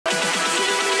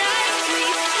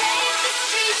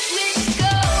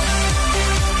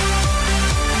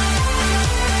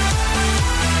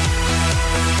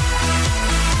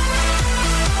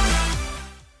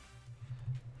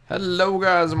Hello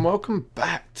guys and welcome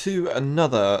back to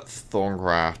another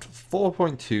Thaumcraft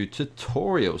 4.2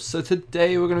 tutorial. So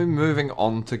today we're going to be moving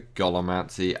on to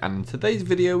Golemancy, and in today's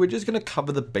video we're just going to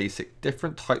cover the basic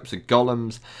different types of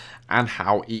golems and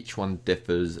how each one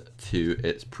differs to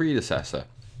its predecessor.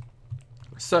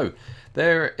 So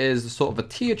there is sort of a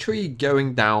tier tree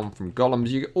going down from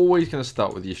golems. You're always going to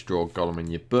start with your straw golem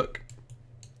in your book.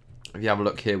 If you have a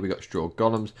look here, we got straw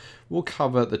golems. We'll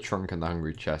cover the trunk and the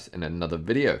hungry chest in another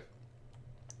video.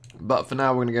 But for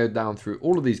now, we're going to go down through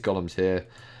all of these golems here,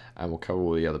 and we'll cover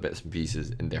all the other bits and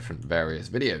pieces in different various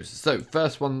videos. So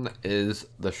first one is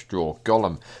the straw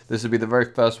golem. This will be the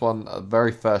very first one, the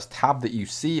very first tab that you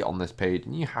see on this page,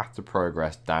 and you have to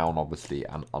progress down, obviously,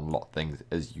 and unlock things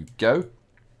as you go,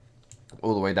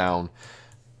 all the way down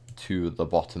to the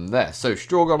bottom there. So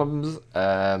straw golems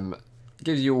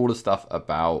gives you all the stuff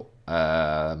about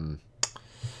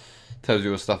tells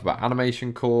you all the stuff about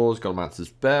animation cores, Golemancy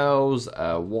spells,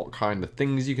 what kind of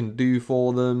things you can do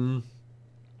for them,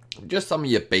 just some of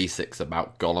your basics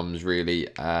about golems really,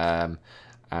 and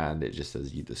it just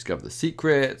says you discover the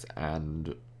secret,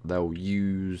 and they'll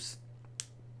use.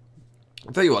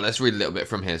 I'll tell you what, let's read a little bit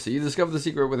from here. So you discover the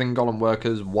secret within golem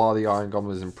workers. While the iron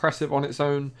golem is impressive on its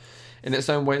own, in its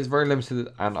own way, it's very limited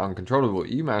and uncontrollable.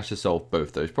 You manage to solve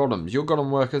both those problems. Your golem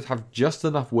workers have just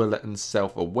enough will and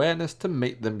self-awareness to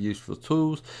make them useful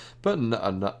tools, but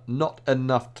not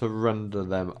enough to render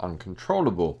them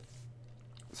uncontrollable.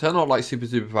 So they're not like super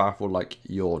powerful like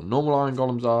your normal iron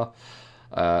golems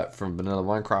are from vanilla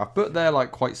Minecraft, but they're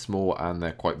like quite small and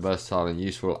they're quite versatile and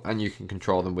useful, and you can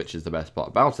control them, which is the best part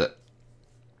about it.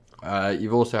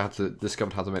 You've also had to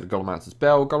discover how to make the Golemancy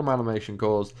spell, golem animation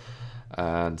cores,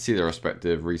 and see their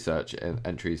respective research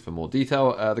entries for more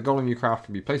detail. The golem you craft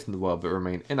can be placed in the world but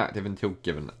remain inactive until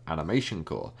given animation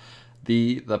core.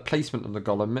 The placement of the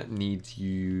golem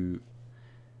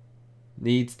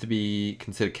needs to be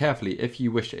considered carefully. If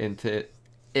you wish it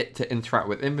to interact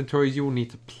with inventories, you will need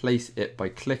to place it by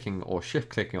clicking or shift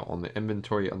clicking on the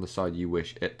inventory on the side you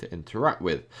wish it to interact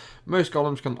with. Most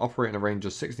golems can operate in a range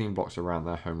of 16 blocks around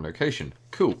their home location.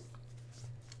 Cool.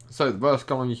 So the first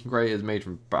golem you can create is made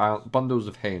from bundles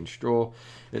of hay and straw.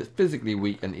 It's physically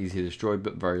weak and easy to destroy,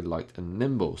 but very light and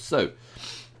nimble. So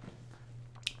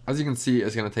as you can see,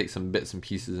 it's going to take some bits and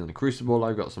pieces in the crucible.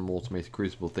 I've got some automated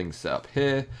crucible things set up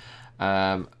here.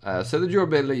 So the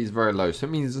durability is very low, so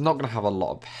it means it's not going to have a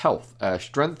lot of health.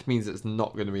 Strength means it's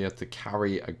not going to be able to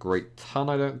carry a great ton,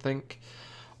 I don't think,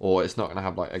 or it's not going to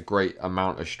have like a great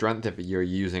amount of strength if you're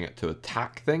using it to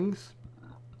attack things.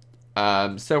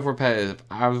 Self-repair is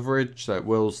average, so it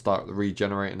will start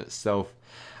regenerating itself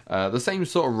the same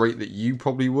sort of rate that you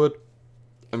probably would.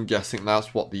 I'm guessing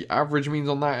that's what the average means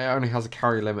on that. It only has a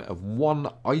carry limit of 1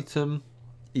 item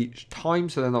each time,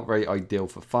 so they're not very ideal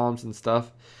for farms and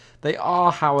stuff. They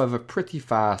are, however, pretty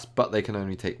fast, but they can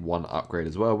only take 1 upgrade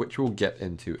as well, which we'll get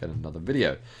into in another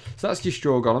video. So that's your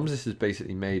straw golems. This is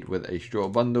basically made with a straw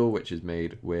bundle, which is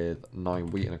made with 9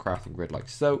 wheat and a crafting grid like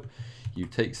so. You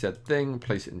take said thing,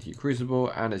 place it into your crucible,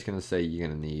 and it's going to say you're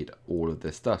going to need all of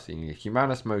this stuff. So you need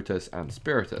Humanus, Motus, and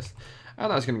Spiritus.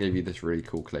 And that's going to give you this really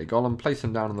cool clay golem. Place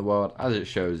them down in the world. As it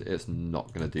shows, it's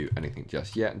not going to do anything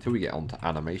just yet until we get onto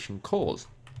animation cores.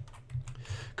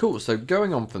 Cool, so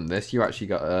going on from this, you actually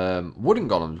got wooden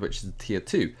golems, which is tier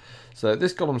 2. So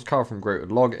this golem's carved from great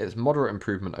wood log. It's moderate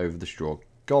improvement over the straw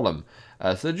golem.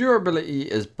 So the durability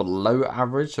is below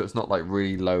average, so it's not like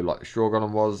really low like the straw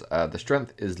golem was. The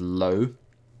strength is low.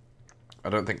 I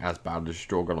don't think as bad as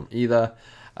straw golem either.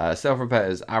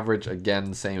 Self-repair is average,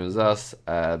 again, same as us.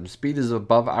 Speed is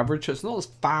above average, so it's not as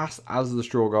fast as the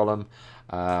straw golem,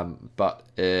 but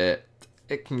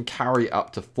it can carry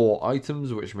up to 4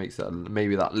 items, which makes it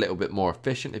maybe that little bit more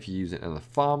efficient if you use it in a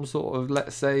farm, sort of,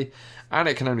 let's say. And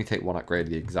it can only take 1 upgrade,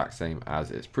 the exact same as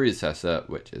its predecessor,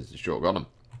 which is the straw golem.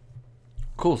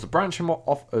 Cool, so branching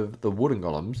off of the wooden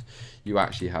golems, you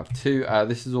actually have 2.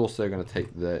 This is also going to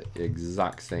take the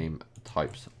exact same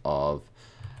types of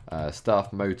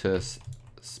stuff, Motus,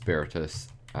 Spiritus,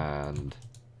 and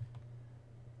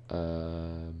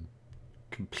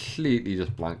completely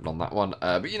just blanked on that one,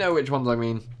 but you know which ones I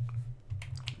mean.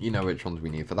 You know which ones we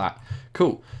need for that.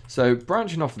 Cool. So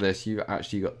branching off of this, you've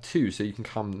actually got 2. So you can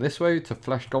come this way to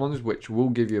flesh golems, which will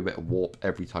give you a bit of warp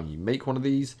every time you make one of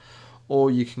these,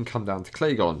 or you can come down to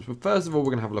clay golems. But first of all,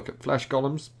 we're going to have a look at flesh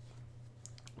golems.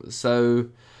 So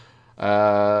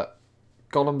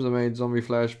golems are made zombie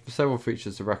flesh for several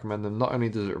features to recommend them. Not only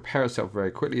does it repair itself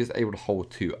very quickly, it's able to hold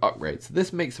 2 upgrades. So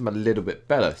this makes them a little bit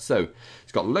better. So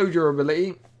it's got low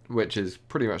durability, which is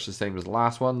pretty much the same as the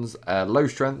last ones. Low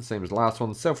strength, same as the last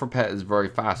one. Self-repair is very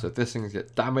fast, so if this thing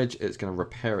gets damaged, it's going to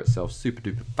repair itself super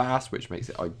duper fast, which makes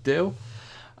it ideal.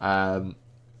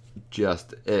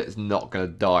 It's not going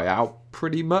to die out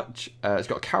pretty much. It's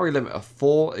got a carry limit of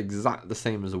 4, exactly the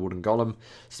same as a wooden golem.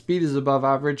 Speed is above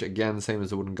average, again same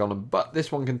as the wooden golem, but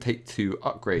this one can take 2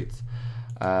 upgrades.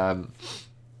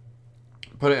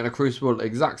 Put it in a crucible,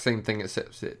 exact same thing,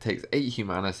 except it takes 8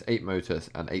 humanus, 8 motus,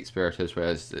 and 8 spiritus,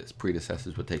 whereas its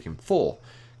predecessors were taking 4.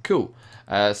 Cool.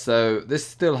 So this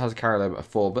still has a carry limit of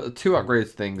 4, but the 2 upgrades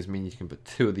things mean you can put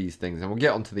 2 of these things, and we'll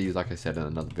get onto these, like I said, in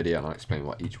another video, and I'll explain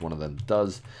what each one of them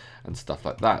does and stuff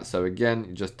like that. So again,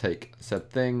 you just take said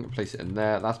thing, place it in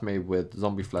there. That's made with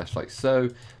zombie flesh like so.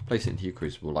 Place it into your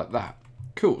crucible like that.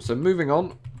 Cool. So moving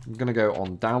on, I'm going to go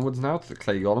on downwards now to the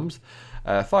clay golems.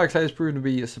 Fire clay has proven to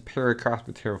be a superior craft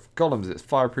material for golems. It's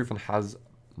fireproof and has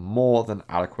more than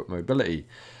adequate mobility.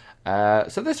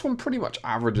 So this one pretty much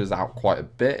averages out quite a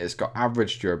bit. It's got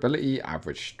average durability,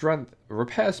 average strength.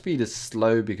 Repair speed is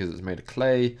slow because it's made of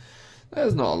clay.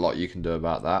 There's not a lot you can do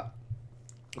about that.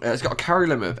 It's got a carry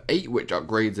limit of 8, which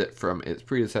upgrades it from its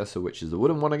predecessor, which is the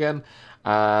wooden one again.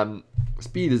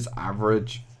 Speed is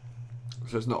average,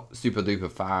 so it's not super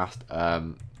duper fast.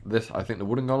 I think the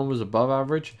wooden golem was above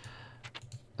average.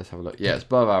 Let's have a look. Yeah, it's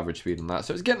above average speed on that.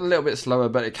 So it's getting a little bit slower,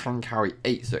 but it can carry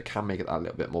 8, so it can make it that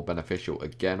little bit more beneficial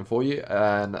again for you.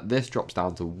 And this drops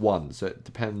down to 1, so it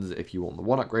depends if you want the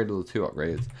 1 upgrade or the 2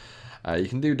 upgrades. You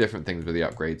can do different things with the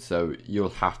upgrades, so you'll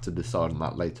have to decide on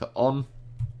that later on.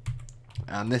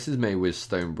 And this is made with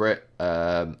stone bricks,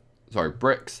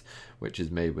 which is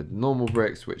made with normal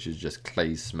bricks, which is just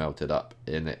clay smelted up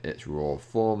in its raw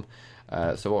form.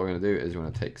 So what we're going to do is we're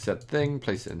going to take said thing,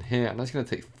 place it in here, and that's going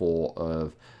to take 4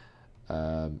 of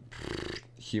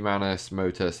humanus,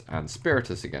 motus, and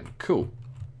spiritus again. Cool.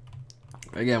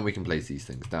 Again, we can place these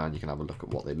things down. You can have a look at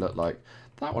what they look like.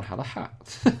 That one had a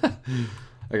hat.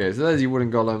 Okay, so there's your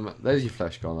wooden golem, there's your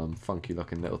flesh golem, funky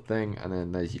looking little thing, and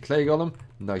then there's your clay golem.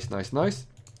 Nice, nice, nice.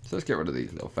 So let's get rid of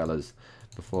these little fellas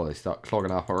before they start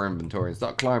clogging up our inventory and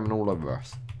start climbing all over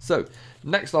us. So,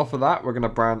 next off of that, we're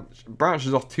going to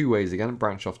branches off 2 ways again,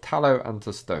 branch off tallow and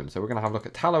to stone. So we're going to have a look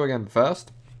at tallow again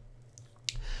first.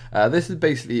 This is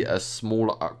basically a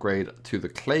smaller upgrade to the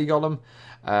clay golem.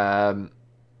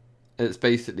 It's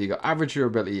basically got average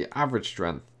durability, average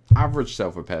strength, average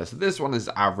self-repair. So this one is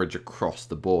average across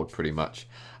the board pretty much.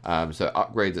 So it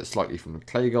upgrades it slightly from the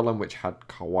clay golem, which had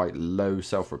quite low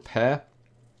self-repair.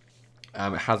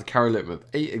 It has a carry limit of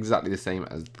 8, exactly the same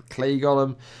as the clay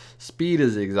golem. Speed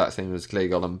is the exact same as clay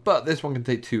golem, but this one can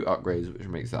take 2 upgrades, which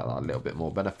makes that a little bit more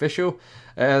beneficial.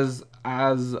 As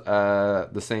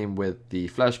the same with the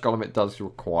flesh golem, it does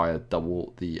require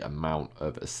double the amount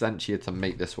of essentia to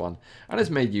make this one, and it's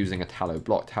made using a tallow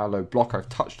block. Tallow block I've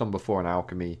touched on before in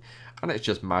alchemy, and it's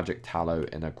just magic tallow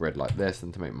in a grid like this.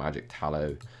 And to make magic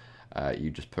tallow,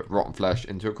 you just put rotten flesh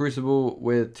into a crucible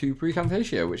with 2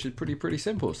 precantatio, which is pretty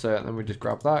simple. So then we just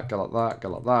grab that, go like that, go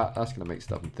like that. That's going to make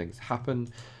stuff and things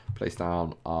happen. Place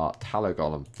down our tallow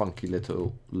golem, funky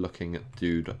little looking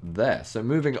dude there. So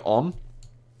moving on,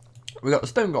 we got the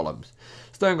stone golems.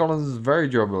 Stone golems is very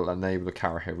durable and able to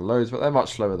carry heavy loads, but they're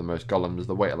much slower than most golems.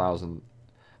 The weight allows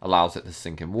it to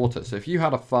sink in water. So if you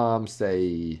had a farm,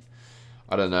 say,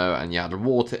 I don't know, and you had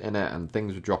water in it and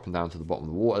things were dropping down to the bottom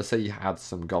of the water. Say you had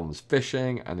some golems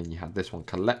fishing and then you had this one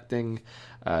collecting.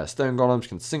 Stone golems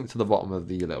can sink to the bottom of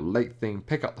the little lake thing,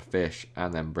 pick up the fish,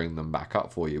 and then bring them back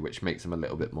up for you, which makes them a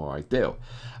little bit more ideal.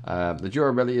 The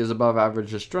durability is above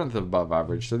average, the strength is above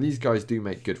average, so these guys do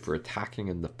make good for attacking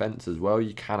and defense as well.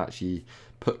 You can actually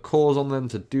put cores on them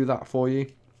to do that for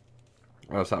you.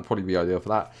 So that'd probably be ideal for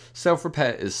that.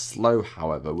 Self-repair is slow,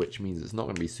 however, which means it's not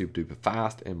going to be super duper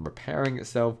fast in repairing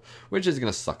itself, which is going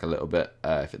to suck a little bit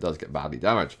if it does get badly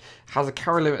damaged. It has a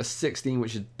carry limit of 16,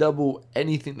 which is double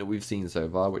anything that we've seen so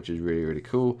far, which is really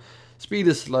cool. Speed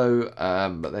is slow,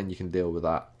 but then you can deal with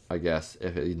that, I guess,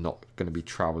 if he's not going to be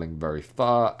traveling very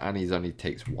far, and he only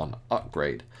takes 1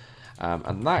 upgrade.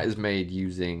 And that is made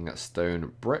using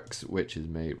stone bricks, which is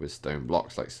made with stone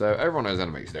blocks like so. Everyone knows how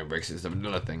to make stone bricks. It's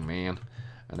another thing, man.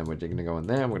 And then we're going to go in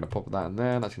there. We're going to pop that in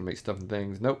there. That's going to make stuff and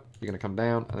things. Nope. You're going to come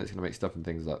down, and it's going to make stuff and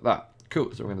things like that.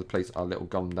 Cool. So we're going to place our little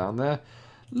golem down there.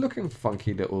 Looking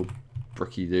funky little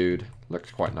bricky dude.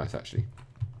 Looks quite nice, actually.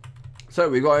 So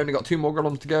we've only got 2 more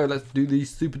golems to go. Let's do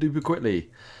these super duper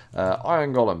quickly.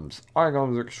 Iron golems. Iron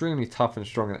golems are extremely tough and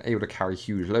strong and able to carry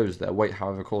huge loads. Their weight,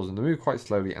 however, causes them to move quite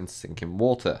slowly and sink in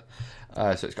water.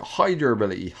 So it's got high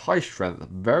durability, high strength,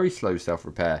 very slow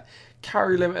self-repair,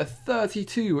 carry limit of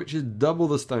 32, which is double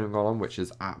the stone golem, which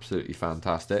is absolutely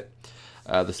fantastic.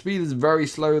 The speed is very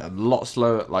slow, a lot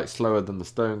slower, like slower than the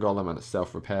stone golem, and its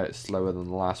self-repair is slower than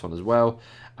the last one as well.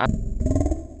 And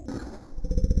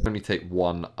only take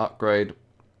 1 upgrade,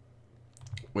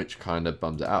 which kind of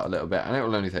bums it out a little bit, and it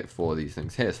will only take 4 of these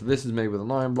things here. So this is made with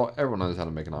an iron block. Everyone knows how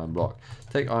to make an iron block.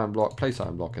 Take iron block, place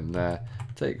iron block in there,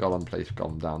 take golem, place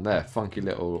golem down there. Funky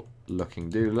little looking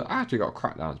dude. Look, I actually got a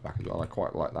crack down his back as well. I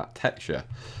quite like that texture.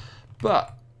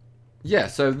 But yeah,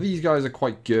 so these guys are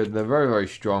quite good. They're very, very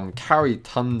strong, carry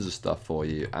tons of stuff for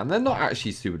you, and they're not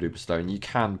actually super duper stone. You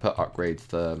can put upgrades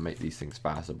to make these things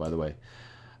faster, by the way.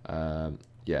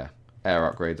 Yeah,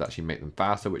 air upgrades actually make them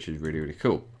faster, which is really, really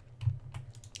cool.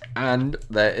 And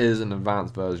there is an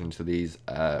advanced version to these,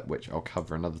 which I'll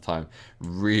cover another time.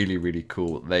 Really, really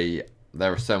cool.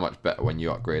 They're so much better when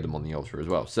you upgrade them on the altar as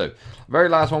well. So, very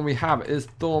last one we have is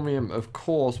Thaumium. Of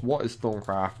course, what is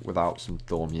Thaumcraft without some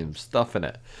Thaumium stuff in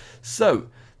it? So,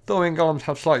 Thaumium golems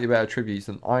have slightly better attributes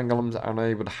than iron golems and are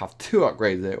able to have 2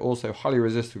 upgrades. They're also highly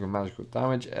resistant to magical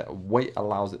damage. Weight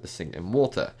allows it to sink in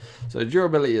water. So,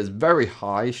 durability is very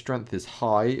high, strength is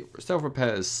high,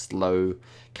 self-repair is slow,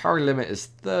 carry limit is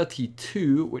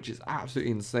 32, which is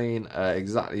absolutely insane.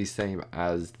 Exactly the same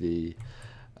as the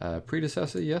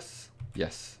predecessor, yes?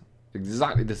 Yes,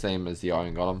 exactly the same as the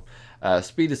iron golem.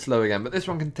 Speed is slow again, but this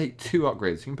one can take 2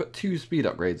 upgrades. You can put 2 speed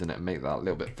upgrades in it and make that a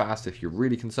little bit faster if you're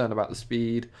really concerned about the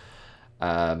speed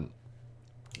and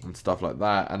stuff like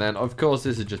that. And then, of course,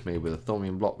 this is just made with a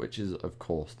Thaumium block, which is, of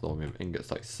course, Thaumium ingots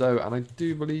like so. And I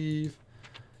do believe,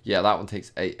 yeah, that one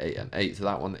takes 8, 8, and 8. So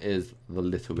that one is a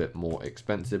little bit more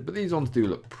expensive. But these ones do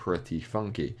look pretty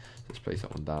funky. Let's place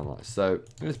that one down like so.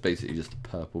 And it's basically just a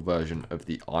purple version of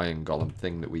the iron golem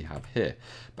thing that we have here.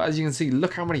 But as you can see,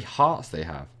 look how many hearts they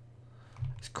have.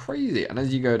 It's crazy. And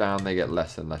as you go down, they get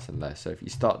less and less and less. So if you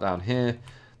start down here,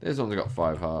 this one's got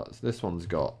 5 hearts. This one's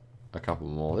got a couple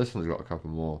more. This one's got a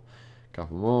couple more.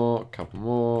 Couple more, couple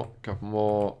more, couple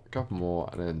more, couple more,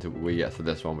 and then until we get to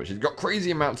this one, which has got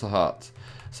crazy amounts of hearts.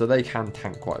 So they can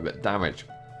tank quite a bit of damage.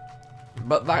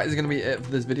 But that is going to be it for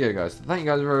this video, guys. So thank you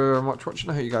guys very, very much for watching.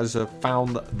 I hope you guys have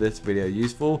found this video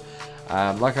useful.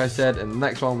 Like I said, in the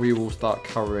next one, we will start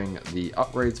covering the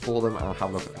upgrades for them and have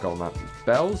a look at the Golemancy's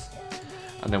spells.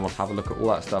 And then we'll have a look at all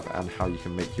that stuff and how you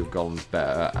can make your golems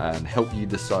better and help you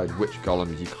decide which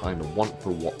golems you kind of want for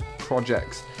what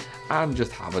projects. And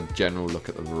just have a general look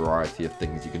at the variety of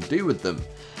things you can do with them.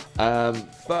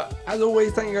 But as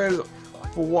always, thank you guys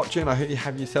for watching. I hope you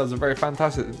have yourselves a very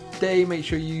fantastic day. Make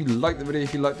sure you like the video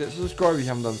if you liked it, subscribe if you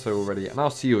haven't done so already, and I'll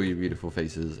see all you beautiful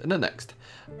faces in the next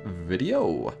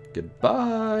video.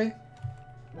 Goodbye.